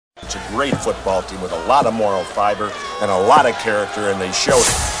It's a great football team with a lot of moral fiber and a lot of character, and they showed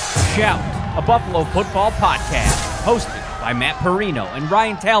it. Shout, a Buffalo football podcast, hosted by Matt Perino and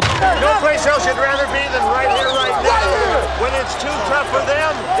Ryan Talbot. No place else you'd rather be than right here, right now. When it's too tough for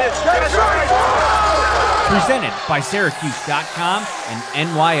them, it's just right. Presented by Syracuse.com and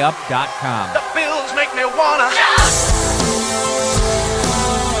NYUp.com. The Bills make me wanna.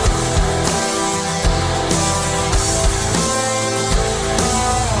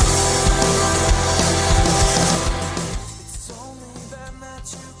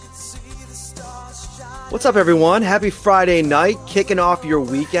 What's up, everyone? Happy Friday night. Kicking off your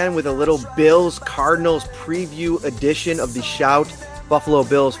weekend with a little Bills-Cardinals preview edition of the Shout Buffalo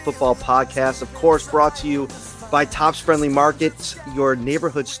Bills football podcast. Of course, brought to you by Tops Friendly Markets, your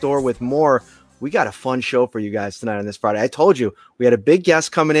neighborhood store with more. We got a fun show for you guys tonight on this Friday. I told you, we had a big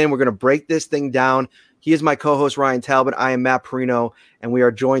guest coming in. We're going to break this thing down. He is my co-host, Ryan Talbot. I am Matt Perino, and we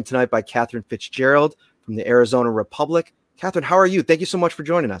are joined tonight by Catherine Fitzgerald from the Arizona Republic. Catherine, how are you? Thank you so much for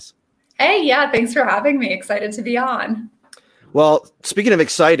joining us. Hey, yeah, thanks for having me. Excited to be on. Well, speaking of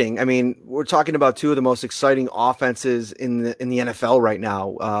exciting, I mean, we're talking about two of the most exciting offenses in the NFL right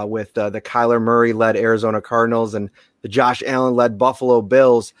now with the Kyler Murray-led Arizona Cardinals and the Josh Allen-led Buffalo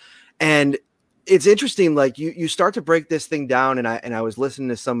Bills. And it's interesting, like you start to break this thing down, and I was listening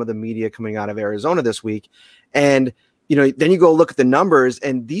to some of the media coming out of Arizona this week, and then you go look at the numbers,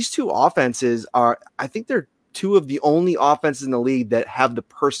 and these two offenses are, I think they're two of the only offenses in the league that have the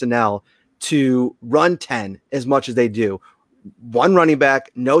personnel to run 10 as much as they do. One running back,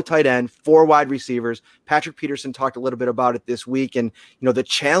 no tight end, 4 wide receivers. Patrick Peterson talked a little bit about it this week. And, the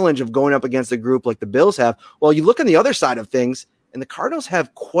challenge of going up against a group like the Bills have. Well, you look on the other side of things, and the Cardinals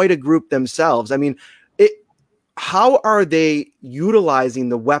have quite a group themselves. I mean, how are they utilizing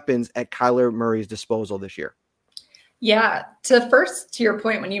the weapons at Kyler Murray's disposal this year? Yeah, to your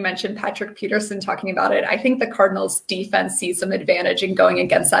point, when you mentioned Patrick Peterson talking about it, I think the Cardinals defense sees some advantage in going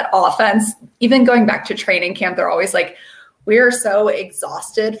against that offense. Even going back to training camp, they're always like, we are so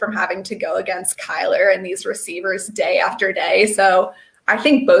exhausted from having to go against Kyler and these receivers day after day. So I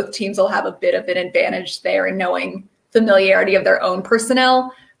think both teams will have a bit of an advantage there in knowing familiarity of their own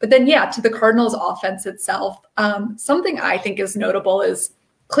personnel. But then, to the Cardinals offense itself, something I think is notable is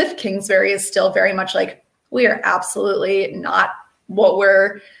Cliff Kingsbury is still very much like, we are absolutely not what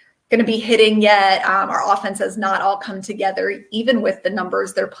we're going to be hitting yet. Our offense has not all come together, even with the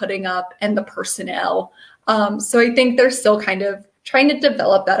numbers they're putting up and the personnel. So I think they're still kind of trying to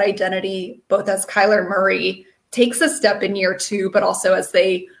develop that identity, both as Kyler Murray takes a step in year 2, but also as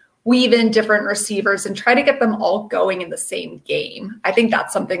they weave in different receivers and try to get them all going in the same game. I think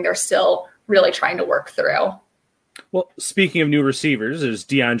that's something they're still really trying to work through. Well, speaking of new receivers, there's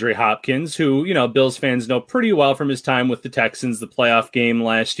DeAndre Hopkins, who, Bills fans know pretty well from his time with the Texans, the playoff game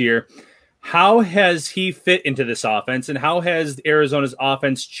last year. How has he fit into this offense, and how has Arizona's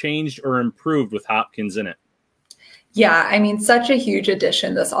offense changed or improved with Hopkins in it? Yeah, I mean, such a huge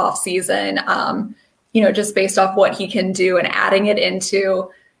addition this offseason, just based off what he can do and adding it into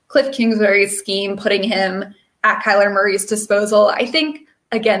Cliff Kingsbury's scheme, putting him at Kyler Murray's disposal. I think,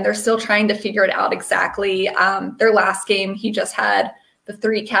 again, they're still trying to figure it out exactly. Their last game, he just had the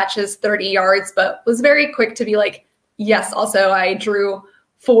 3 catches, 30 yards, but was very quick to be like, yes, also I drew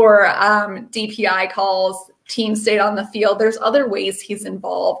 4 DPI calls, team stayed on the field. There's other ways he's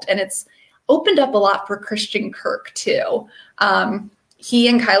involved, and it's opened up a lot for Christian Kirk too. He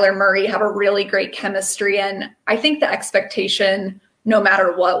and Kyler Murray have a really great chemistry, and I think the expectation, no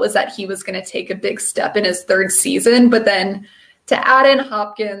matter what, was that he was going to take a big step in his 3rd season, but then to add in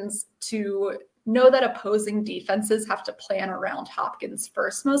Hopkins, to know that opposing defenses have to plan around Hopkins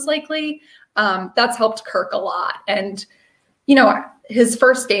first, most likely, that's helped Kirk a lot. And, his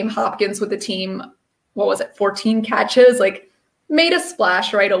first game, Hopkins with the team, 14 catches, made a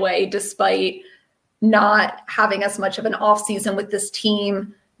splash right away, despite not having as much of an offseason with this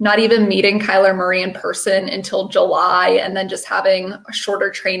team, not even meeting Kyler Murray in person until July, and then just having a shorter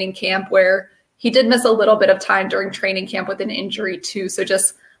training camp where he did miss a little bit of time during training camp with an injury too. So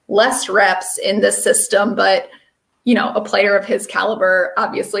just less reps in this system, but a player of his caliber,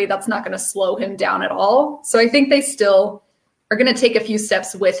 obviously that's not going to slow him down at all. So I think they still are going to take a few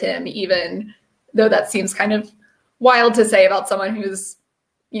steps with him, even though that seems kind of wild to say about someone who's,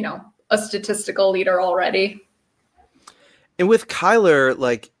 a statistical leader already. And with Kyler,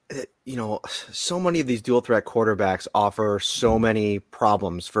 so many of these dual threat quarterbacks offer so many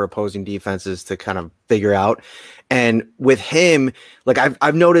problems for opposing defenses to kind of figure out. And with him,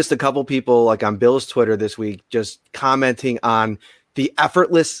 I've noticed a couple people on Bill's Twitter this week just commenting on the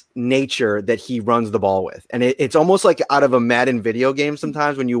effortless nature that he runs the ball with. And it's almost like out of a Madden video game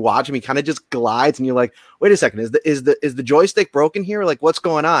sometimes when you watch him, he kind of just glides and you're like, wait a second, is the joystick broken here? Like, what's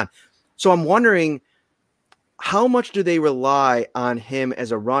going on? So I'm wondering, how much do they rely on him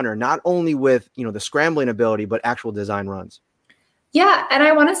as a runner, not only with, the scrambling ability, but actual design runs? Yeah, and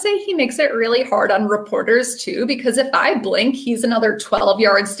I want to say he makes it really hard on reporters too, because if I blink, he's another 12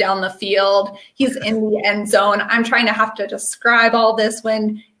 yards down the field. He's in the end zone. I'm trying to have to describe all this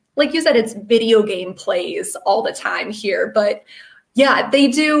when, like you said, it's video game plays all the time here. But yeah,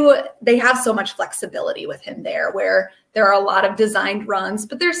 they have so much flexibility with him there, where there are a lot of designed runs,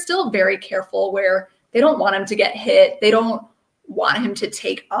 but they're still very careful where they don't want him to get hit. They don't want him to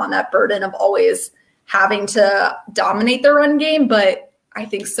take on that burden of always having to dominate the run game. But I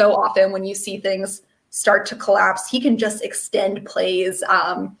think so often when you see things start to collapse, he can just extend plays.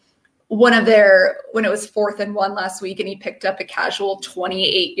 When it was 4th and 1 last week and he picked up a casual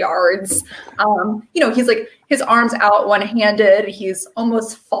 28 yards, he's like, his arms out one-handed, he's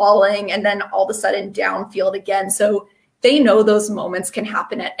almost falling, and then all of a sudden downfield again. So they know those moments can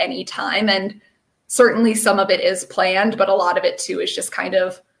happen at any time. And certainly some of it is planned, but a lot of it too is just kind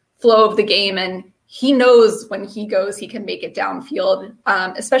of flow of the game. And he knows when he goes, he can make it downfield,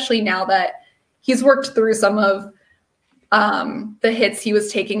 especially now that he's worked through some of the hits he was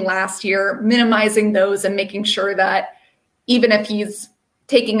taking last year, minimizing those and making sure that even if he's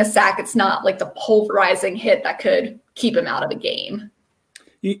taking a sack, it's not like the pulverizing hit that could keep him out of the game.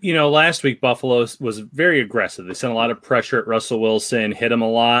 Last week, Buffalo was very aggressive. They sent a lot of pressure at Russell Wilson, hit him a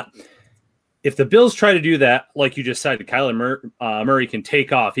lot. If the Bills try to do that, like you just said, Kyler Murray can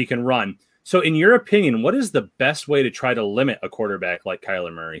take off, he can run. So in your opinion, what is the best way to try to limit a quarterback like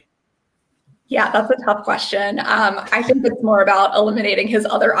Kyler Murray? Yeah, that's a tough question. I think it's more about eliminating his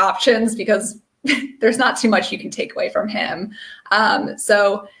other options because there's not too much you can take away from him.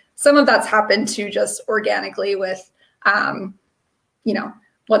 So some of that's happened too, just organically with,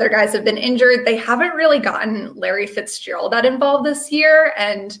 whether guys have been injured. They haven't really gotten Larry Fitzgerald that involved this year.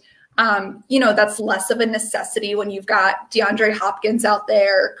 And that's less of a necessity when you've got DeAndre Hopkins out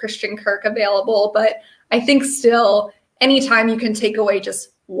there, Christian Kirk available. But I think still, anytime you can take away just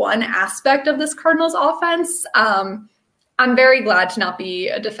one aspect of this Cardinals offense, I'm very glad to not be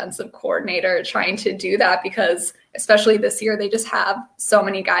a defensive coordinator trying to do that, because especially this year, they just have so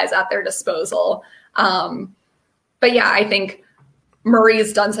many guys at their disposal. But yeah, I think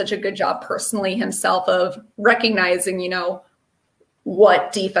Murray's done such a good job personally himself of recognizing,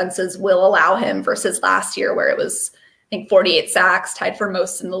 what defenses will allow him versus last year where it was, I think, 48 sacks, tied for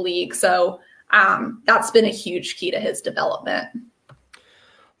most in the league. So that's been a huge key to his development.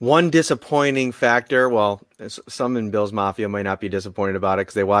 One disappointing factor, well, some in Bills Mafia might not be disappointed about it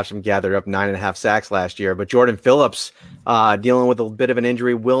because they watched him gather up 9.5 sacks last year, but Jordan Phillips, dealing with a bit of an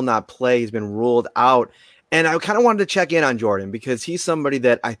injury, will not play. He's been ruled out. And I kind of wanted to check in on Jordan because he's somebody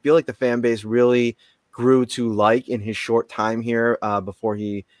that I feel like the fan base really grew to like in his short time here before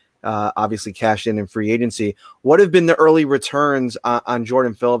he obviously cashed in free agency. What have been the early returns on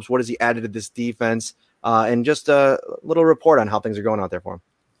Jordan Phillips? What has he added to this defense? And just a little report on how things are going out there for him.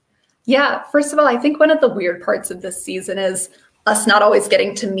 Yeah, first of all, I think one of the weird parts of this season is us not always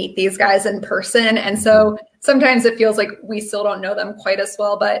getting to meet these guys in person. And so sometimes it feels like we still don't know them quite as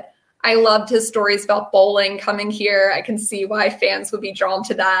well, but I loved his stories about bowling coming here. I can see why fans would be drawn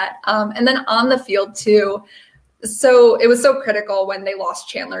to that. And then on the field too. So it was so critical when they lost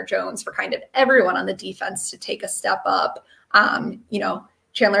Chandler Jones for kind of everyone on the defense to take a step up.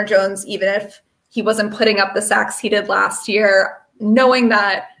 Chandler Jones, even if he wasn't putting up the sacks he did last year, knowing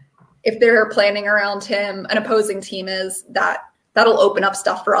that if they're planning around him, an opposing team is that'll open up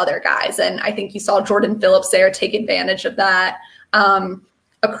stuff for other guys. And I think you saw Jordan Phillips there take advantage of that.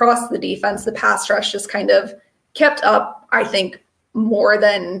 Across the defense, the pass rush just kind of kept up, I think, more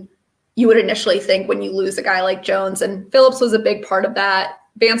than you would initially think when you lose a guy like Jones. And Phillips was a big part of that.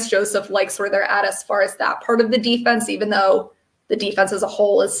 Vance Joseph likes where they're at as far as that part of the defense, even though the defense as a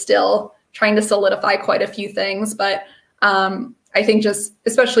whole is still trying to solidify quite a few things. But I think just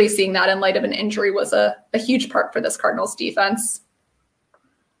especially seeing that in light of an injury was a huge part for this Cardinals defense.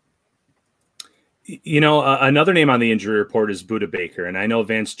 Another name on the injury report is Budda Baker. And I know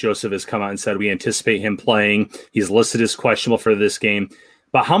Vance Joseph has come out and said we anticipate him playing. He's listed as questionable for this game.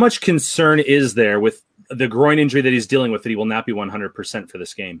 But how much concern is there with the groin injury that he's dealing with that he will not be 100% for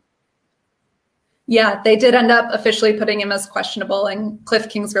this game? Yeah, they did end up officially putting him as questionable. And Cliff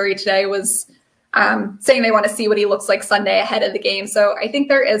Kingsbury today was saying they want to see what he looks like Sunday ahead of the game. So I think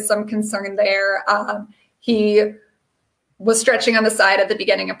there is some concern there. He was stretching on the side at the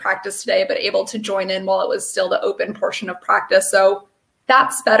beginning of practice today, but able to join in while it was still the open portion of practice. So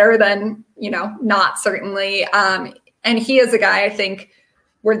that's better than, not certainly. And he is a guy, I think,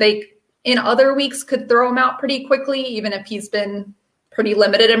 where they in other weeks could throw him out pretty quickly, even if he's been pretty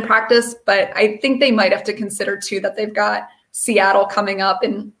limited in practice. But I think they might have to consider too that they've got Seattle coming up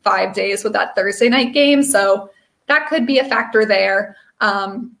in 5 days with that Thursday night game. So that could be a factor there.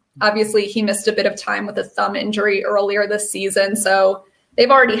 Obviously, he missed a bit of time with a thumb injury earlier this season. So they've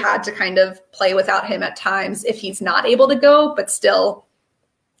already had to kind of play without him at times if he's not able to go, but still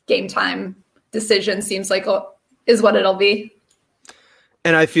game time decision seems like is what it'll be.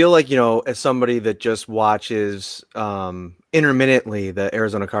 And I feel like, as somebody that just watches intermittently the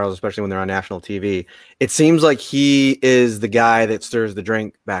Arizona Cardinals, especially when they're on national TV, it seems like he is the guy that stirs the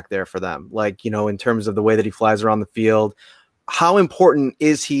drink back there for them. Like, in terms of the way that he flies around the field, how important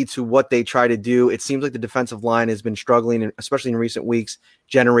is he to what they try to do? It seems like the defensive line has been struggling, especially in recent weeks,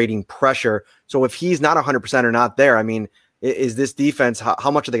 generating pressure. So if he's not 100% or not there, I mean, is this defense,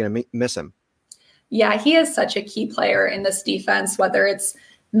 how much are they going to miss him? Yeah, he is such a key player in this defense, whether it's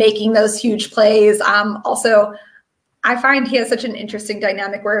making those huge plays. Also, I find he has such an interesting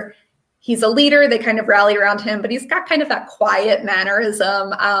dynamic where he's a leader. They kind of rally around him, but he's got kind of that quiet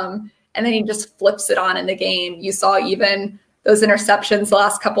mannerism. And then he just flips it on in the game. You saw even those interceptions the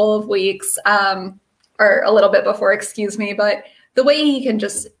last couple of weeks, or a little bit before, but the way he can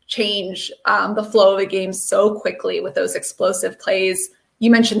just change the flow of a game so quickly with those explosive plays. You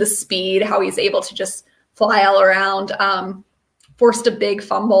mentioned the speed, how he's able to just fly all around, forced a big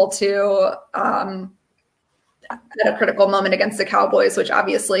fumble too at a critical moment against the Cowboys, which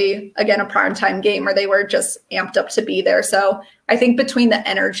obviously, again, a primetime game where they were just amped up to be there. So I think between the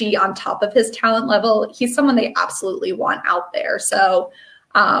energy on top of his talent level, he's someone they absolutely want out there. So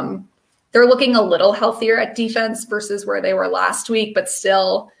they're looking a little healthier at defense versus where they were last week, but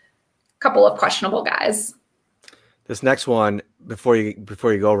still a couple of questionable guys. This next one, before you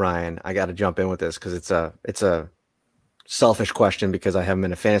go, Ryan, I got to jump in with this because it's a selfish question because I have him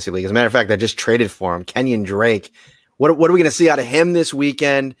in a fantasy league. As a matter of fact, I just traded for him, Kenyon Drake. What are we going to see out of him this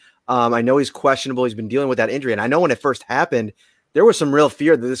weekend? I know he's questionable. He's been dealing with that injury, and I know when it first happened, there was some real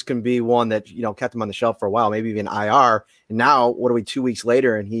fear that this can be one that kept him on the shelf for a while, maybe even IR. And now, what are we 2 weeks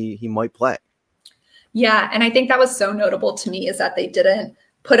later, and he might play? Yeah, and I think that was so notable to me is that they didn't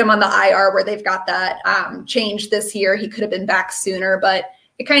put him on the IR where they've got that change this year. He could have been back sooner, but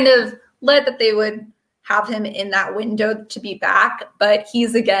it kind of led that they would have him in that window to be back. But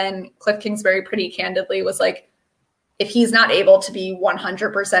he's, again, Cliff Kingsbury pretty candidly was like, if he's not able to be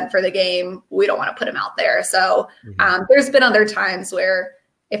 100% for the game, we don't want to put him out there. So there's been other times where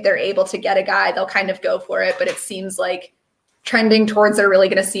if they're able to get a guy, they'll kind of go for it. But it seems like trending towards they're really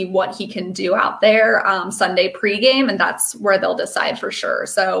going to see what he can do out there Sunday pregame, and that's where they'll decide for sure.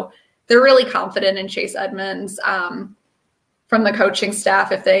 So they're really confident in Chase Edmonds from the coaching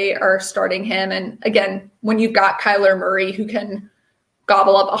staff if they are starting him. And again, when you've got Kyler Murray who can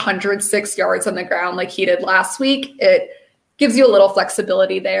gobble up 106 yards on the ground like he did last week, it gives you a little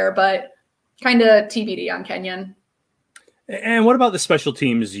flexibility there, but kind of TBD on Kenyon. And what about the special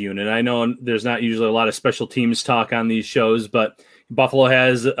teams unit? I know there's not usually a lot of special teams talk on these shows, but Buffalo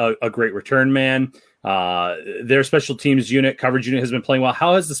has a great return man. Their special teams unit, coverage unit, has been playing well.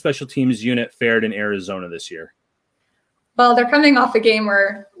 How has the special teams unit fared in Arizona this year? Well, they're coming off a game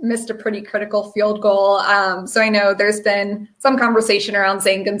where missed a pretty critical field goal. So I know there's been some conversation around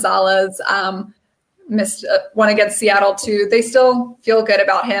Zane Gonzalez, missed one against Seattle too. They still feel good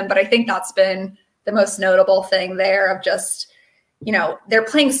about him, but I think that's been the most notable thing there of just, they're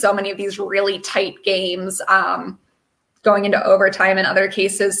playing so many of these really tight games, going into overtime in other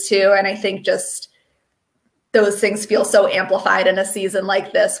cases too. And I think just those things feel so amplified in a season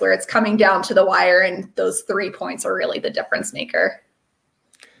like this, where it's coming down to the wire and those 3 points are really the difference maker.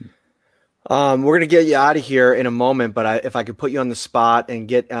 We're going to get you out of here in a moment, but if I could put you on the spot and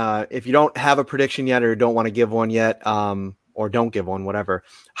get, if you don't have a prediction yet or don't want to give one yet, or don't give one, whatever,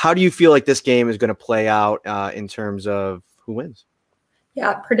 how do you feel like this game is going to play out in terms of who wins?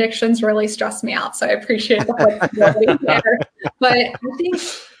 Yeah, predictions really stress me out, so I appreciate the flexibility there. But I think,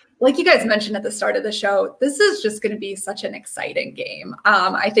 like you guys mentioned at the start of the show, this is just going to be such an exciting game.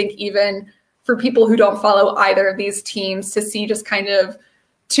 I think even for people who don't follow either of these teams, to see just kind of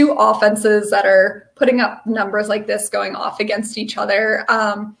two offenses that are putting up numbers like this going off against each other.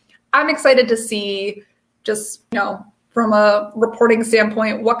 I'm excited to see just, from a reporting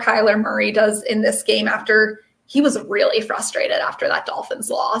standpoint, what Kyler Murray does in this game after he was really frustrated after that Dolphins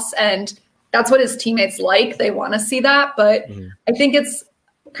loss. And that's what his teammates like. They want to see that. But I think it's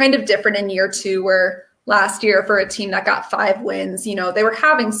kind of different in year two where, last year for a team that got 5 wins. You know, they were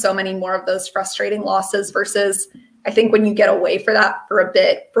having so many more of those frustrating losses versus I think when you get away for that for a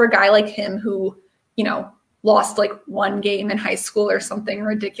bit, for a guy like him who, you know, lost like 1 game in high school or something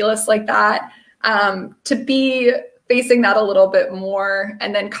ridiculous like that, to be facing that a little bit more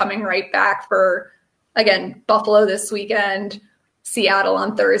and then coming right back for, again, Buffalo this weekend, Seattle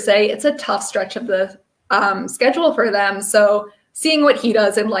on Thursday. It's a tough stretch of the schedule for them. So seeing what he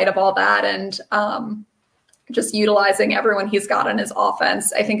does in light of all that and just utilizing everyone he's got on his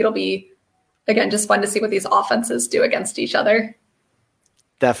offense, I think it'll be, again, just fun to see what these offenses do against each other.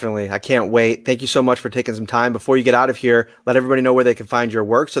 Definitely. I can't wait. Thank you so much for taking some time. Before you get out of here, let everybody know where they can find your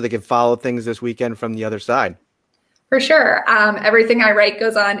work so they can follow things this weekend from the other side. For sure. Everything I write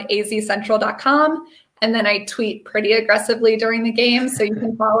goes on azcentral.com, and then I tweet pretty aggressively during the game, so you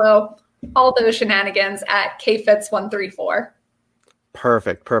can follow all those shenanigans at kfits134.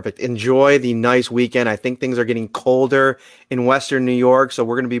 Perfect. Enjoy the nice weekend. I think things are getting colder in Western New York, so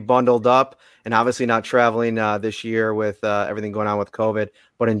we're going to be bundled up and obviously not traveling this year with everything going on with COVID,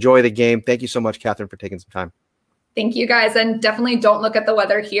 but enjoy the game. Thank you so much, Catherine, for taking some time. Thank you, guys. And definitely don't look at the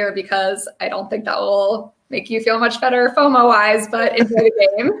weather here because I don't think that will make you feel much better FOMO-wise, but enjoy the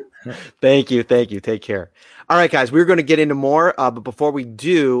game. Thank you. Take care. All right, guys, we're going to get into more, but before we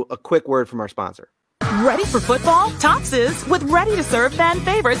do, a quick word from our sponsor. Ready for football? Tops is with ready-to-serve fan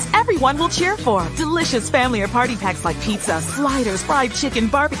favorites everyone will cheer for. Delicious family or party packs like pizza, sliders, fried chicken,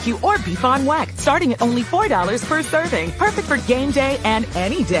 barbecue, or beef on whack, starting at only $4 per serving. Perfect for game day and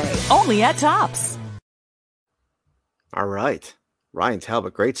any day. Only at Tops. All right. Ryan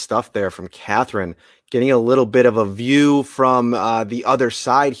Talbot, great stuff there from Catherine. Getting a little bit of a view from the other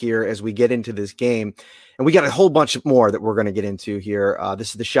side here as we get into this game. And we got a whole bunch more that we're going to get into here. This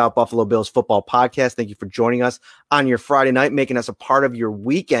is the Shout Buffalo Bills Football Podcast. Thank you for joining us on your Friday night, making us a part of your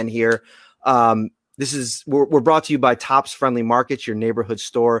weekend here. We're brought to you by Tops Friendly Markets, your neighborhood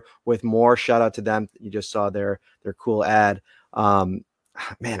store with more. Shout out to them. You just saw their cool ad.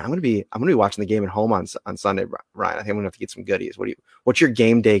 Man, I'm gonna be watching the game at home on Sunday, Ryan. I think I'm gonna have to get some goodies. What's your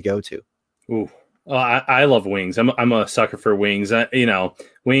game day go to? Ooh. I love wings. I'm a sucker for wings.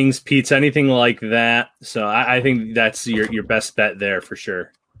 Wings, pizza, anything like that. So I think that's your best bet there for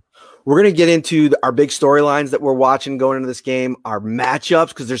sure. We're going to get into our big storylines that we're watching going into this game, our matchups,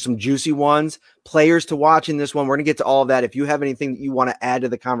 because there's some juicy ones, players to watch in this one. We're going to get to all of that. If you have anything that you want to add to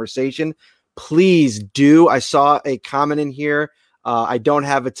the conversation, please do. I saw a comment in here. I don't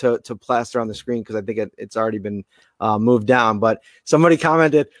have it to plaster on the screen because I think it's already been moved down. But somebody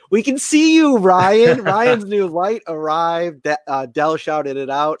commented, "We can see you, Ryan." Ryan's new light arrived. Dell shouted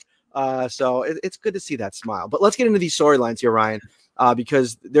it out. So it's good to see that smile. But let's get into these storylines here, Ryan,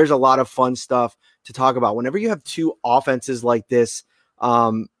 because there's a lot of fun stuff to talk about. Whenever you have two offenses like this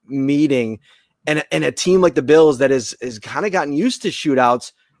meeting and a team like the Bills that is kind of gotten used to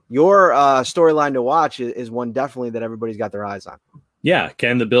shootouts, your storyline to watch is one definitely that everybody's got their eyes on. Yeah,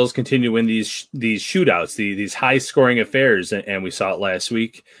 can the Bills continue to win these shootouts, these high-scoring affairs? And we saw it last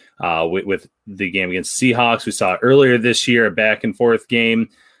week with the game against Seahawks. We saw it earlier this year, a back-and-forth game,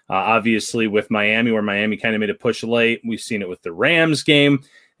 obviously with Miami, where Miami kind of made a push late. We've seen it with the Rams game.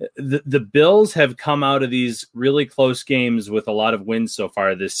 The Bills have come out of these really close games with a lot of wins so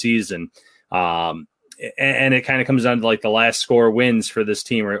far this season. And it kind of comes down to like the last score wins for this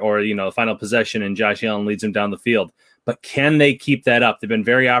team or the final possession, and Josh Allen leads them down the field. But can they keep that up? They've been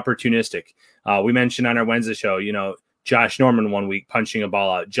very opportunistic. We mentioned on our Wednesday show, Josh Norman one week punching a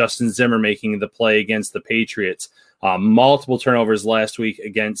ball out, Justin Zimmer making the play against the Patriots, multiple turnovers last week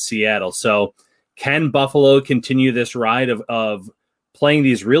against Seattle. So can Buffalo continue this ride of playing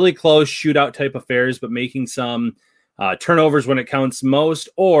these really close shootout type affairs, but making some turnovers when it counts most,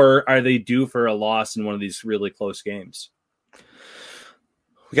 or are they due for a loss in one of these really close games?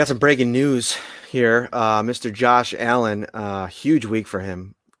 We got some breaking news here. Mr. Josh Allen, huge week for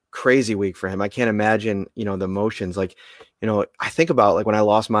him, crazy week for him. I can't imagine, the emotions. I think about when I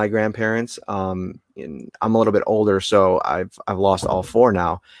lost my grandparents. I'm a little bit older, so I've lost all four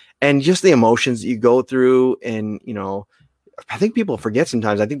now, and just the emotions that you go through, and I think people forget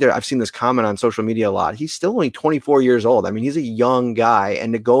sometimes. I think I've seen this comment on social media a lot. He's still only 24 years old. I mean, he's a young guy,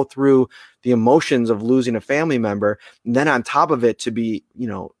 and to go through the emotions of losing a family member, and then on top of it, to be,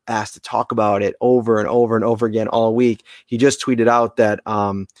 asked to talk about it over and over and over again all week. He just tweeted out that,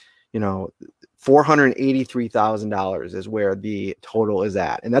 $483,000 is where the total is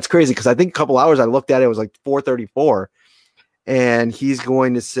at. And that's crazy because I think a couple hours I looked at it was like 434, and he's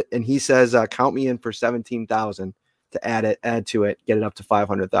going to, and he says, count me in for 17,000. To add to it, get it up to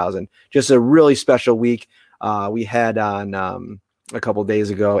 500,000. Just a really special week. We had on a couple days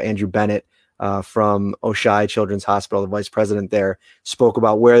ago. Andrew Bennett from Oshai Children's Hospital, the vice president there, spoke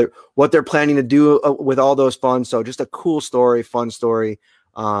about what they're planning to do with all those funds. So just a cool story, fun story.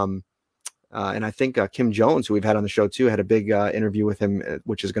 And I think Kim Jones, who we've had on the show too, had a big interview with him,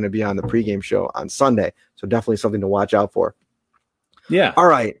 which is going to be on the pregame show on Sunday. So definitely something to watch out for. Yeah. All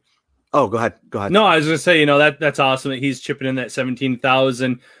right. Oh, go ahead. No, I was going to say, that's awesome that he's chipping in that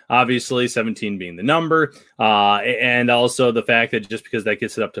 17,000, obviously 17 being the number. And also the fact that just because that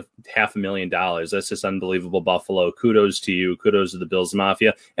gets it up to $500,000, that's just unbelievable. Buffalo. Kudos to you. Kudos to the Bills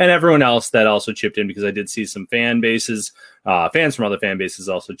Mafia and everyone else that also chipped in, because I did see some fans from other fan bases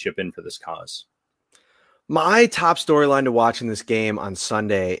also chip in for this cause. My top storyline to watch in this game on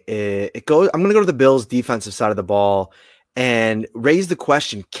Sunday, I'm going to go to the Bills defensive side of the ball and raise the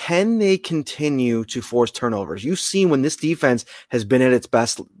question, can they continue to force turnovers? You've seen when this defense has been at its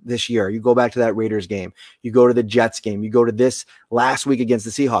best this year. You go back to that Raiders game, you go to the Jets game, you go to this last week against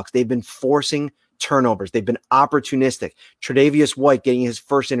the Seahawks. They've been forcing turnovers. They've been opportunistic. Tre'Davious White getting his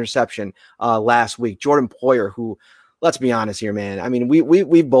first interception last week. Jordan Poyer, who, let's be honest here, man. I mean,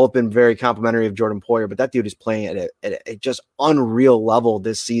 we've both been very complimentary of Jordan Poyer, but that dude is playing at a just unreal level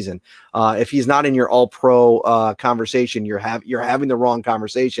this season. If he's not in your all-pro conversation, you're having the wrong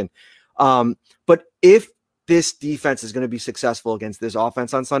conversation. But if this defense is going to be successful against this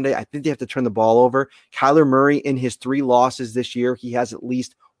offense on Sunday, I think they have to turn the ball over. Kyler Murray, in his 3 losses this year, he has at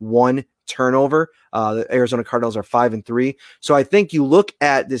least 1 turnover. The Arizona Cardinals are 5-3. So I think you look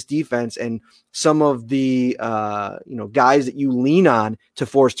at this defense and some of the guys that you lean on to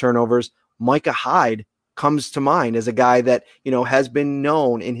force turnovers. Micah Hyde comes to mind as a guy that has been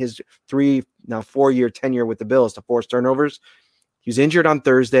known in his 4-year tenure with the Bills to force turnovers. He was injured on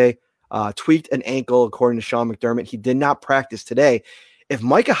Thursday, tweaked an ankle, according to Sean McDermott. He did not practice today. If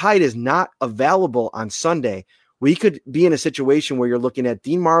Micah Hyde is not available on Sunday, we could be in a situation where you're looking at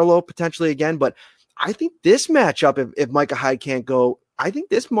Dean Marlowe potentially again. But I think this matchup, if Micah Hyde can't go, I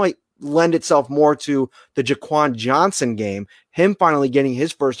think this might lend itself more to the Jaquan Johnson game, him finally getting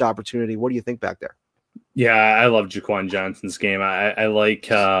his first opportunity. What do you think back there? Yeah, I love Jaquan Johnson's game. I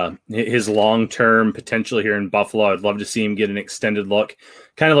like his long-term potential here in Buffalo. I'd love to see him get an extended look.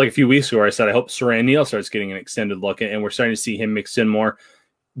 Kind of like a few weeks ago where I said I hope Saran Neal starts getting an extended look, and we're starting to see him mixed in more.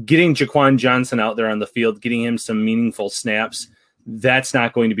 Getting Jaquan Johnson out there on the field, getting him some meaningful snaps, that's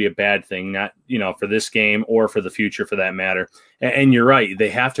not going to be a bad thing, not for this game or for the future for that matter. And you're right, they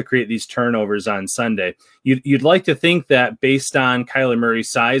have to create these turnovers on Sunday. You'd like to think that based on Kyler Murray's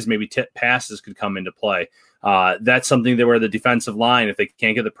size, maybe tip passes could come into play. That's something where the defensive line, if they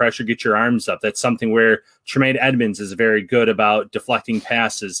can't get the pressure, get your arms up. That's something where Tremaine Edmonds is very good about deflecting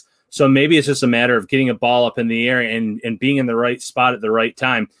passes. So maybe it's just a matter of getting a ball up in the air and being in the right spot at the right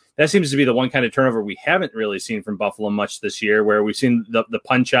time. That seems to be the one kind of turnover we haven't really seen from Buffalo much this year, where we've seen the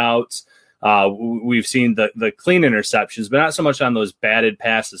punch outs. We've seen the clean interceptions, but not so much on those batted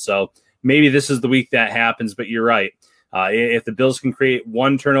passes. So maybe this is the week that happens, but you're right. If the Bills can create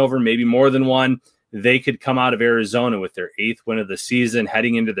 1 turnover, maybe more than 1, they could come out of Arizona with their 8th win of the season,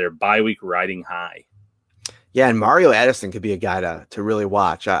 heading into their bye week riding high. Yeah, and Mario Addison could be a guy to really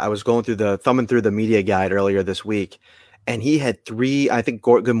watch. I was thumbing through the media guide earlier this week, and he had 3, I think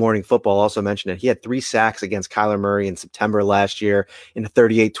Good Morning Football also mentioned it. He had 3 sacks against Kyler Murray in September last year in a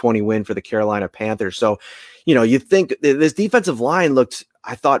 38-20 win for the Carolina Panthers. So, you think this defensive line looked,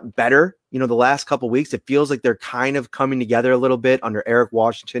 I thought, better, the last couple of weeks. It feels like they're kind of coming together a little bit under Eric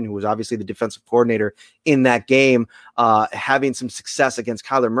Washington, who was obviously the defensive coordinator in that game, having some success against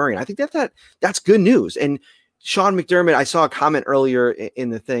Kyler Murray. And I think that's good news. And Sean McDermott, I saw a comment earlier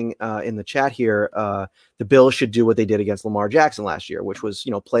in the thing in the chat here. The Bills should do what they did against Lamar Jackson last year, which was,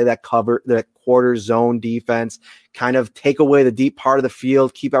 play that quarter zone defense, kind of take away the deep part of the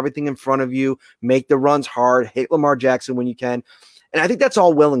field, keep everything in front of you, make the runs hard, hit Lamar Jackson when you can. And I think that's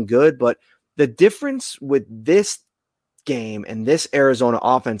all well and good, but the difference with this game and this Arizona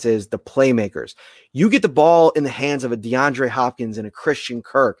offense is the playmakers. You get the ball in the hands of a DeAndre Hopkins and a Christian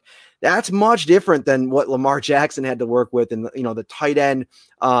Kirk. That's much different than what Lamar Jackson had to work with in the tight end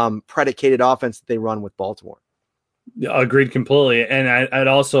predicated offense that they run with Baltimore. Agreed completely. And I'd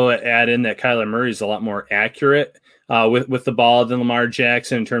also add in that Kyler Murray is a lot more accurate with the ball than Lamar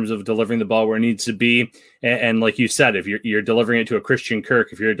Jackson in terms of delivering the ball where it needs to be. And like you said, if you're delivering it to a Christian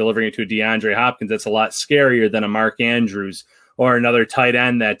Kirk, if you're delivering it to a DeAndre Hopkins, that's a lot scarier than a Mark Andrews or another tight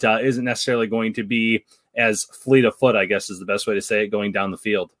end that isn't necessarily going to be as fleet of foot, I guess is the best way to say it, going down the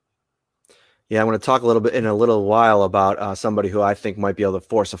field. Yeah, I want to talk a little bit in a little while about somebody who I think might be able to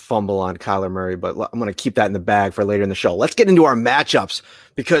force a fumble on Kyler Murray, but I'm going to keep that in the bag for later in the show. Let's get into our matchups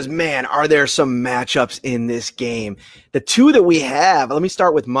because, man, are there some matchups in this game. The two that we have, let me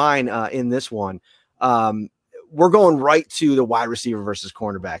start with mine in this one. We're going right to the wide receiver versus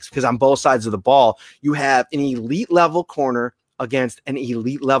cornerbacks because on both sides of the ball, you have an elite level corner against an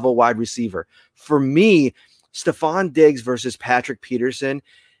elite level wide receiver. For me, Stephon Diggs versus Patrick Peterson,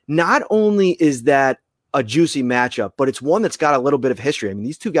 not only is that a juicy matchup, but it's one that's got a little bit of history. I mean,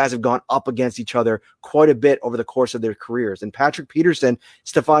 these two guys have gone up against each other quite a bit over the course of their careers. And Patrick Peterson,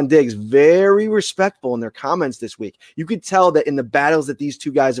 Stephon Diggs, very respectful in their comments this week. You could tell that in the battles that these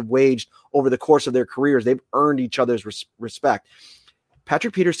two guys have waged over the course of their careers, they've earned each other's respect.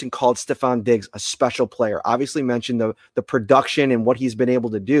 Patrick Peterson called Stephon Diggs a special player, obviously mentioned the production and what he's been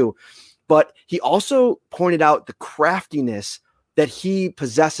able to do, but he also pointed out the craftiness that he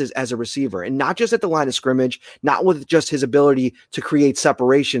possesses as a receiver, and not just at the line of scrimmage, not with just his ability to create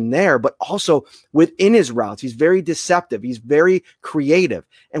separation there, but also within his routes. He's very deceptive. He's very creative.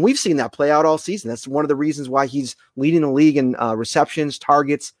 And we've seen that play out all season. That's one of the reasons why he's leading the league in receptions,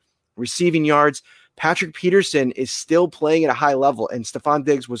 targets, receiving yards. Patrick Peterson is still playing at a high level, and Stephon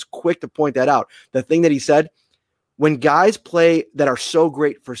Diggs was quick to point that out. The thing that he said, when guys play that are so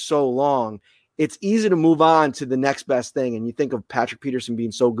great for so long, it's easy to move on to the next best thing. And you think of Patrick Peterson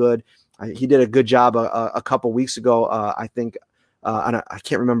being so good. He did a good job a couple weeks ago. I think I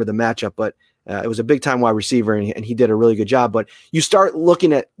can't remember the matchup, but it was a big time wide receiver and he did a really good job. But you start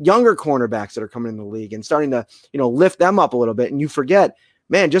looking at younger cornerbacks that are coming in the league and starting to, lift them up a little bit. And you forget,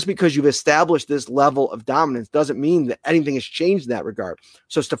 man, just because you've established this level of dominance doesn't mean that anything has changed in that regard.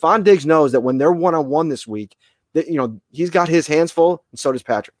 So Stephon Diggs knows that when they're one-on-one this week, that, he's got his hands full, and so does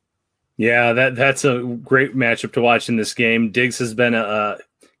Patrick. Yeah, that's a great matchup to watch in this game. Diggs has been a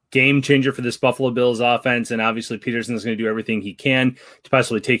game changer for this Buffalo Bills offense, and obviously Peterson's going to do everything he can to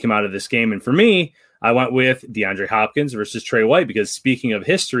possibly take him out of this game. And for me, I went with DeAndre Hopkins versus Trey White because speaking of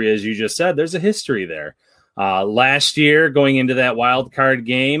history, as you just said, there's a history there. Last year, going into that wild card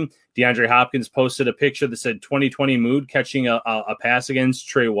game, DeAndre Hopkins posted a picture that said 2020 mood catching a pass against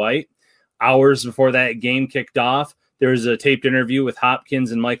Trey White. Hours before that game kicked off, there was a taped interview with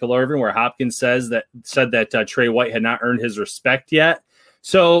Hopkins and Michael Irvin where Hopkins said that Trey White had not earned his respect yet.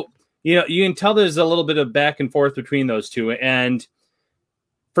 So, you can tell there's a little bit of back and forth between those two. And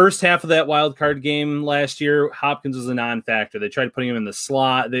first half of that wild card game last year, Hopkins was a non-factor. They tried putting him in the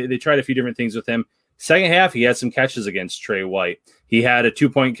slot. They tried a few different things with him. Second half, he had some catches against Trey White. He had a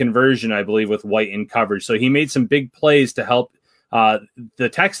 2-point conversion, I believe, with White in coverage. So he made some big plays to help the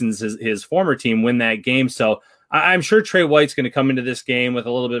Texans, his former team, win that game. So I'm sure Trey White's going to come into this game with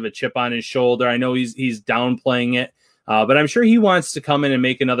a little bit of a chip on his shoulder. I know he's downplaying it, but I'm sure he wants to come in and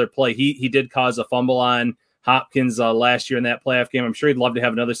make another play. He did cause a fumble on Hopkins last year in that playoff game. I'm sure he'd love to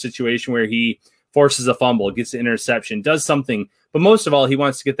have another situation where he forces a fumble, gets an interception, does something. But most of all, he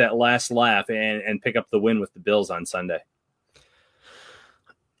wants to get that last laugh and pick up the win with the Bills on Sunday.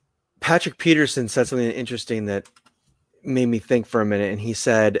 Patrick Peterson said something interesting that made me think for a minute, and he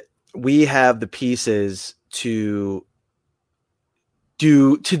said, we have the pieces to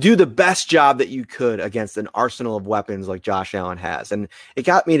do the best job that you could against an arsenal of weapons like Josh Allen has. And it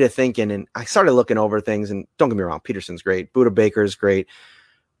got me to thinking, and I started looking over things, and don't get me wrong, Peterson's great, Budda Baker's great,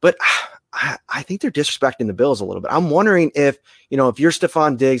 but I think they're disrespecting the Bills a little bit. I'm wondering if you're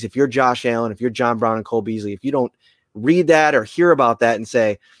Stephon Diggs, if you're Josh Allen, if you're John Brown and Cole Beasley, if you don't read that or hear about that and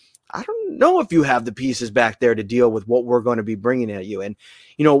say, I don't know if you have the pieces back there to deal with what we're going to be bringing at you. And,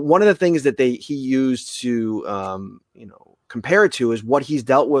 one of the things that he used to, compare it to is what he's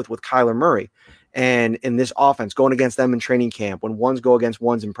dealt with Kyler Murray and in this offense going against them in training camp when ones go against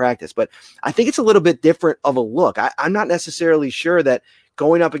ones in practice. But I think it's a little bit different of a look. I'm not necessarily sure that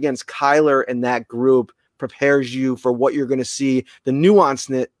going up against Kyler and that group prepares you for what you're going to see, the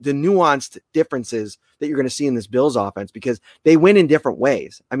nuanced differences that you're going to see in this Bills offense, because they win in different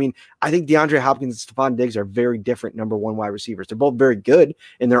ways. I mean, I think DeAndre Hopkins and Stephon Diggs are very different number one wide receivers. They're both very good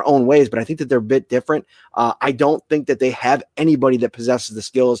in their own ways, but I think that they're a bit different. I don't think that they have anybody that possesses the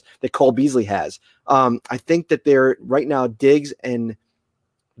skills that Cole Beasley has. I think that they're right now, Diggs and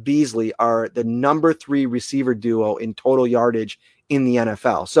Beasley are the number 3 receiver duo in total yardage in the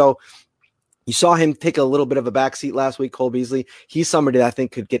NFL. So you saw him take a little bit of a backseat last week, Cole Beasley. He's somebody that I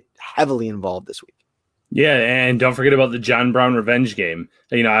think could get heavily involved this week. Yeah, and don't forget about the John Brown revenge game.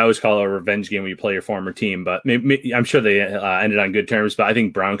 I always call it a revenge game when you play your former team, but I'm sure they ended on good terms, but I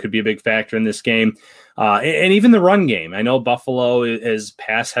think Brown could be a big factor in this game. And even the run game. I know Buffalo is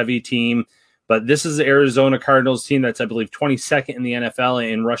pass-heavy team, but this is the Arizona Cardinals team that's, I believe, 22nd in the NFL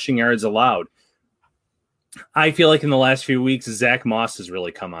in rushing yards allowed. I feel like in the last few weeks, Zach Moss has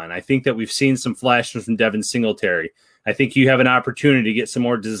really come on. I think that we've seen some flashes from Devin Singletary. I think you have an opportunity to get some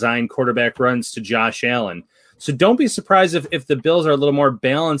more design quarterback runs to Josh Allen. So don't be surprised if the Bills are a little more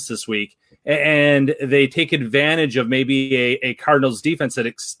balanced this week and they take advantage of maybe a Cardinals defense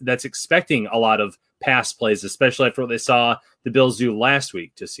that's expecting a lot of pass plays, especially after what they saw the Bills do last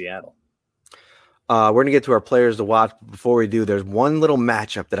week to Seattle. We're going to get to our players to watch. Before we do, there's one little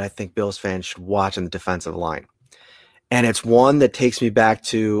matchup that I think Bills fans should watch on the defensive line. And it's one that takes me back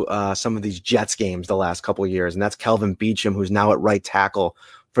to some of these Jets games the last couple of years. And that's Kelvin Beachum, who's now at right tackle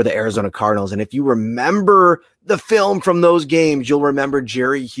for the Arizona Cardinals. And if you remember the film from those games, you'll remember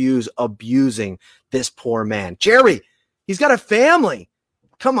Jerry Hughes abusing this poor man. Jerry, he's got a family.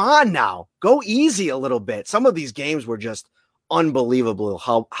 Come on now. Go easy a little bit. Some of these games were just unbelievable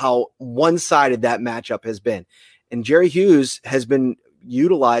how one-sided that matchup has been. And Jerry Hughes has been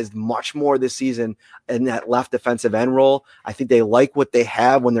utilized much more this season in that left defensive end role. I think they like what they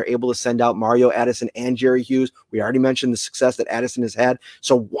have when they're able to send out Mario Addison and Jerry Hughes. We already mentioned the success that Addison has had.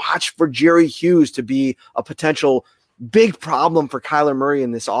 So watch for Jerry Hughes to be a potential big problem for Kyler Murray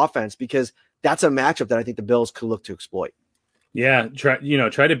in this offense, because that's a matchup that I think the Bills could look to exploit. Yeah, try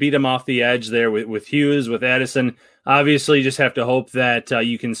to beat him off the edge there with Hughes, with Addison. Obviously, you just have to hope that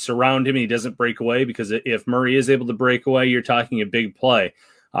you can surround him and he doesn't break away, because if Murray is able to break away, you're talking a big play.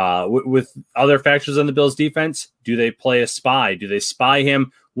 With other factors on the Bills' defense, do they play a spy? Do they spy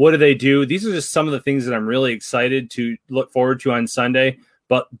him? What do they do? These are just some of the things that I'm really excited to look forward to on Sunday.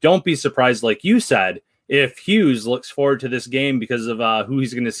 But don't be surprised, like you said, if Hughes looks forward to this game because of who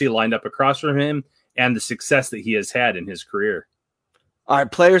he's going to see lined up across from him and the success that he has had in his career. All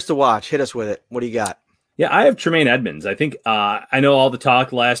right, players to watch. Hit us with it. What do you got? Yeah, I have Tremaine Edmonds. I think I know all the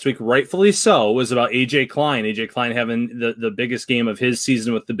talk last week, rightfully so, was about A.J. Klein. A.J. Klein having the biggest game of his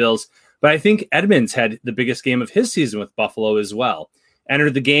season with the Bills. But I think Edmonds had the biggest game of his season with Buffalo as well.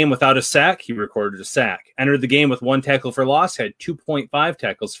 Entered the game without a sack, he recorded a sack. Entered the game with 1 tackle for loss, had 2.5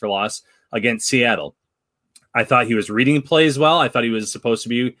 tackles for loss against Seattle. I thought he was reading plays well. I thought he was supposed to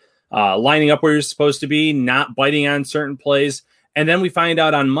be lining up where he was supposed to be, not biting on certain plays. And then we find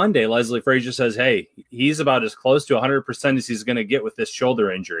out on Monday, Leslie Frazier says, hey, he's about as close to 100% as he's going to get with this shoulder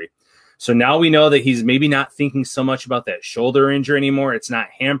injury. So now we know that he's maybe not thinking so much about that shoulder injury anymore. It's not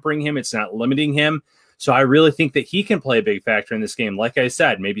hampering him. It's not limiting him. So I really think that he can play a big factor in this game. Like I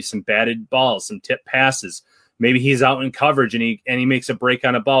said, maybe some batted balls, some tip passes. Maybe he's out in coverage and he makes a break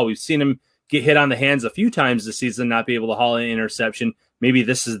on a ball. We've seen him get hit on the hands a few times this season, not be able to haul an interception. Maybe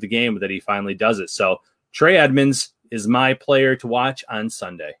this is the game that he finally does it. So Trey Edmonds is my player to watch on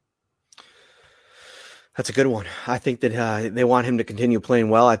Sunday. That's a good one. I think that they want him to continue playing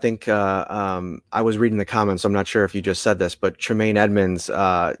well. I think I was reading the comments, so I'm not sure if you just said this, but Tremaine Edmonds,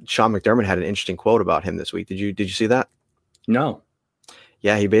 Sean McDermott had an interesting quote about him this week. Did you see that? No.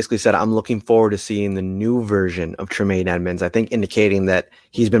 Yeah, he basically said, I'm looking forward to seeing the new version of Tremaine Edmonds. I think indicating that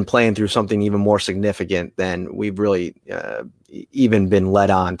he's been playing through something even more significant than we've really even been led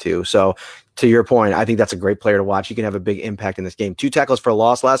on to. So to your point, I think that's a great player to watch. He can have a big impact in this game. 2 tackles for a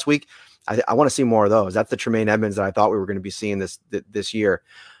loss last week. I want to see more of those. That's the Tremaine Edmonds that I thought we were going to be seeing this year.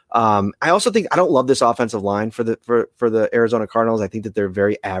 I also think I don't love this offensive line for the Arizona Cardinals. I think that they're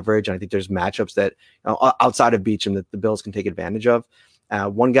very average, and I think there's matchups that outside of Beachum that the Bills can take advantage of.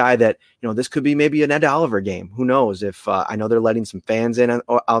 One guy that, this could be maybe an Ed Oliver game. Who knows? If I know they're letting some fans in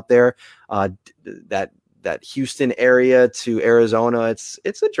out there, that Houston area to Arizona, it's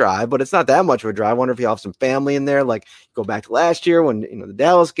a drive, but it's not that much of a drive. I wonder if you have some family in there, like go back to last year when, the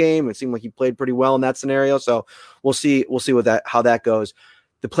Dallas game, it seemed like he played pretty well in that scenario. So we'll see how that goes.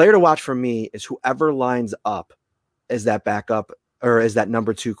 The player to watch for me is whoever lines up as that backup or as that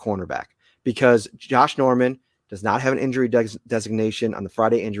number 2 cornerback, because Josh Norman does not have an injury designation on the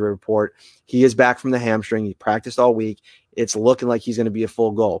Friday injury report. He is back from the hamstring. He practiced all week. It's looking like he's going to be a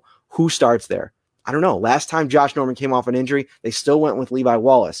full go. Who starts there? I don't know. Last time Josh Norman came off an injury, they still went with Levi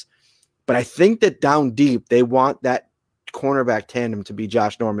Wallace. But I think that down deep, they want that cornerback tandem to be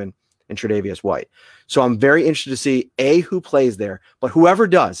Josh Norman and Tre'Davious White. So I'm very interested to see, who plays there. But whoever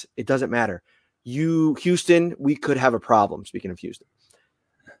does, it doesn't matter. Houston, we could have a problem, speaking of Houston.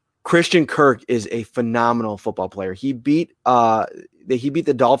 Christian Kirk is a phenomenal football player. He beat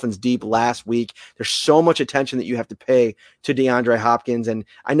the Dolphins deep last week. There's so much attention that you have to pay to DeAndre Hopkins. And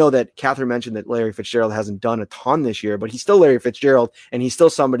I know that Catherine mentioned that Larry Fitzgerald hasn't done a ton this year, but he's still Larry Fitzgerald, and he's still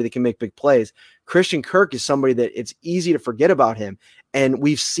somebody that can make big plays. Christian Kirk is somebody that it's easy to forget about him. And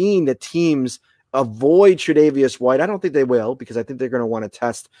we've seen that teams avoid Tre'Davious White. I don't think they will, because I think they're going to want to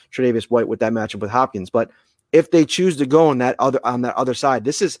test Tre'Davious White with that matchup with Hopkins. But if they choose to go on that other side.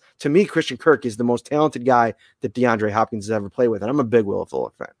 This is, to me, Christian Kirk is the most talented guy that DeAndre Hopkins has ever played with, and I'm a big Will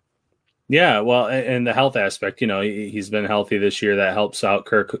Fuller fan. Yeah, well, and the health aspect, he's been healthy this year. That helps out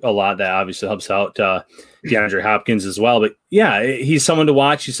Kirk a lot. That obviously helps out DeAndre Hopkins as well. But yeah, he's someone to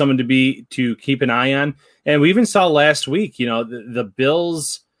watch. He's someone to keep an eye on. And we even saw last week, the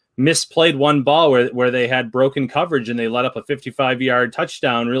Bills misplayed one ball where they had broken coverage and they let up a 55-yard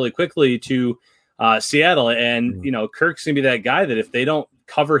touchdown really quickly to Seattle. And, Kirk's going to be that guy that if they don't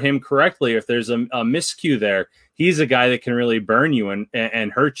cover him correctly, if there's a miscue there, he's a guy that can really burn you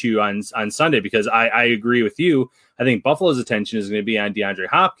and hurt you on Sunday, because I agree with you. I think Buffalo's attention is going to be on DeAndre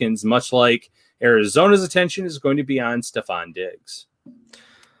Hopkins, much like Arizona's attention is going to be on Stephon Diggs.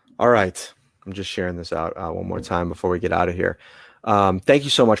 All right. I'm just sharing this out one more time before we get out of here. Thank you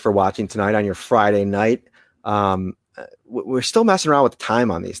so much for watching tonight on your Friday night. We're still messing around with the time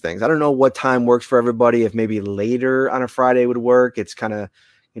on these things. I don't know what time works for everybody. If maybe later on a Friday would work. It's kind of,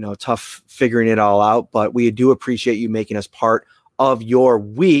 tough figuring it all out, but we do appreciate you making us part of your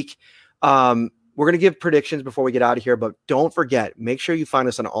week. We're going to give predictions before we get out of here, but don't forget, make sure you find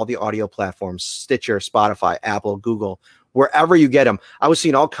us on all the audio platforms, Stitcher, Spotify, Apple, Google, wherever you get them. I was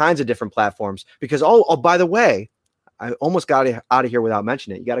seeing all kinds of different platforms because, by the way, I almost got out of here without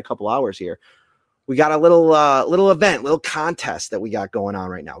mentioning it. You got a couple hours here. We got a little event, little contest that we got going on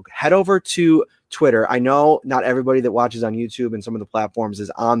right now. Head over to Twitter. I know not everybody that watches on YouTube and some of the platforms is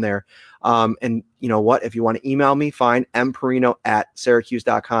on there. And you know what? If you want to email me, fine.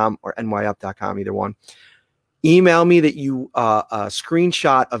 mperino@syracuse.com or nyup.com, either one. Email me that you a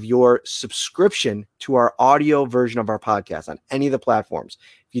screenshot of your subscription to our audio version of our podcast on any of the platforms.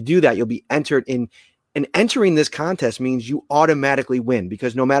 If you do that, you'll be entered in. And entering this contest means you automatically win,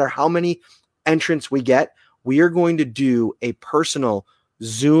 because no matter how many entrants we get, we are going to do a personal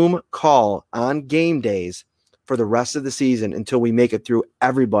Zoom call on game days for the rest of the season until we make it through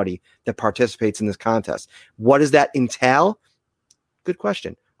everybody that participates in this contest. What does that entail? Good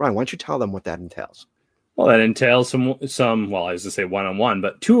question. Ryan, why don't you tell them what that entails? Well, that entails some, well, I was going to say one-on-one,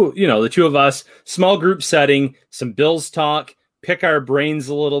 but the two of us, small group setting, some Bills talk, pick our brains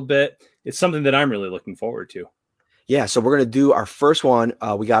a little bit. It's something that I'm really looking forward to. Yeah, so we're going to do our first one.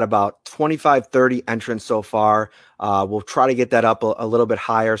 We got about 25, 30 entrants so far. We'll try to get that up a little bit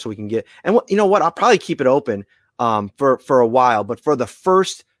higher so we can get – and you know what? I'll probably keep it open for a while. But for the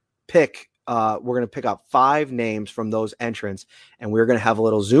first pick, we're going to pick up 5 names from those entrants, and we're going to have a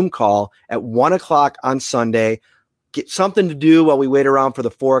little Zoom call at 1 o'clock on Sunday. Get something to do while we wait around for the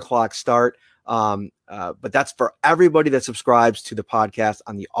 4 o'clock start. But that's for everybody that subscribes to the podcast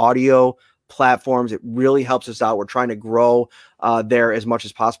on the audio platforms. It really helps us out. We're trying to grow there as much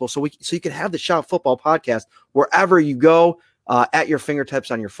as possible, so you can have the Shout Football podcast wherever you go, at your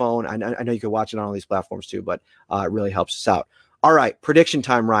fingertips on your phone. I know you can watch it on all these platforms too, but it really helps us out. All right, prediction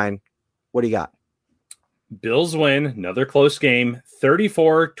time, Ryan. What do you got? Bills win, another close game,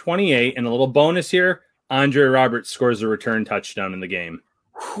 34-28, and a little bonus here. Andre Roberts scores a return touchdown in the game.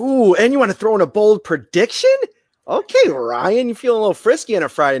 Ooh, and you want to throw in a bold prediction? Okay, Ryan, you feel a little frisky on a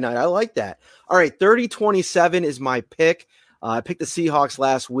Friday night. I like that. All right, 30-27 is my pick. I picked the Seahawks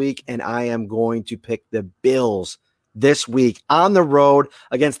last week, and I am going to pick the Bills this week on the road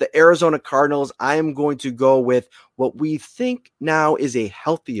against the Arizona Cardinals. I am going to go with what we think now is a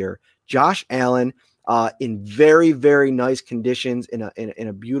healthier Josh Allen in very, very nice conditions, in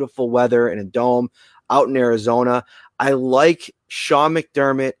a beautiful weather, in a dome out in Arizona. I like Sean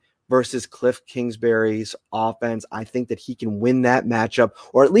McDermott versus Cliff Kingsbury's offense. I think that he can win that matchup,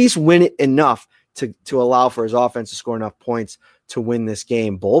 or at least win it enough to allow for his offense to score enough points to win this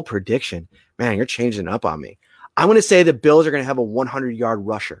game. Bold prediction. Man, you're changing up on me. I'm going to say the Bills are going to have a 100-yard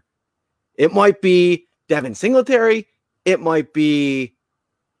rusher. It might be Devin Singletary. It might be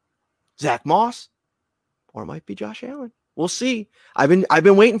Zach Moss, or it might be Josh Allen. We'll see. I've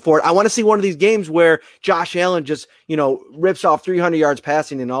been waiting for it. I want to see one of these games where Josh Allen just, rips off 300 yards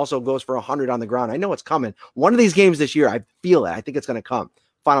passing and also goes for 100 on the ground. I know it's coming. One of these games this year, I feel it. I think it's going to come.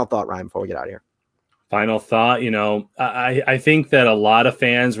 Final thought, Ryan, before we get out of here. Final thought, I think that a lot of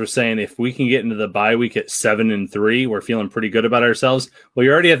fans were saying if we can get into the bye week at 7-3, we're feeling pretty good about ourselves. Well,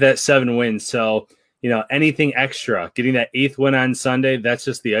 you're already at that 7 wins. So, anything extra, getting that 8th win on Sunday, that's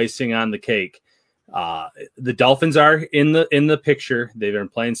just the icing on the cake. The Dolphins are in the picture. They've been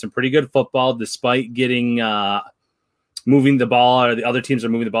playing some pretty good football despite getting moving the ball, or the other teams are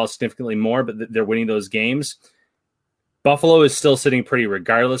moving the ball significantly more, but they're winning those games. Buffalo is still sitting pretty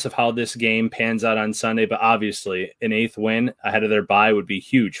regardless of how this game pans out on Sunday, but obviously an 8th win ahead of their bye would be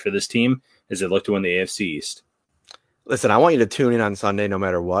huge for this team as they look to win the AFC East. Listen, I want you to tune in on Sunday no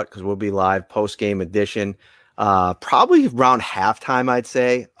matter what, because we'll be live post-game edition. probably around halftime, I'd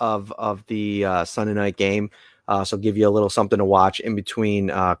say, of the Sunday night game. So give you a little something to watch in between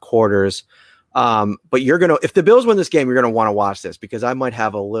quarters. But if the Bills win this game, you're going to want to watch this, because I might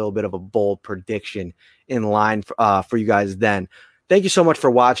have a little bit of a bold prediction in line for you guys then. Thank you so much for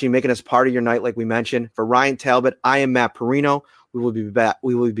watching, making us part of your night, like we mentioned. For Ryan Talbot, I am Matt Perino. We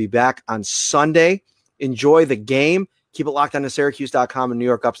will be back on Sunday. Enjoy the game. Keep it locked on to Syracuse.com and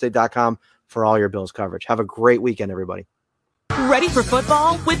NewYorkUpstate.com for all your Bills coverage. Have a great weekend, everybody. Ready for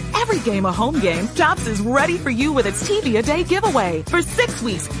football? With every game a home game, Tops is ready for you with its TV a Day giveaway. For 6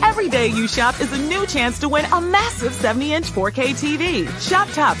 weeks, every day you shop is a new chance to win a massive 70-inch 4K TV. Shop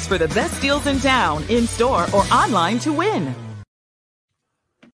Tops for the best deals in town, in-store, or online to win.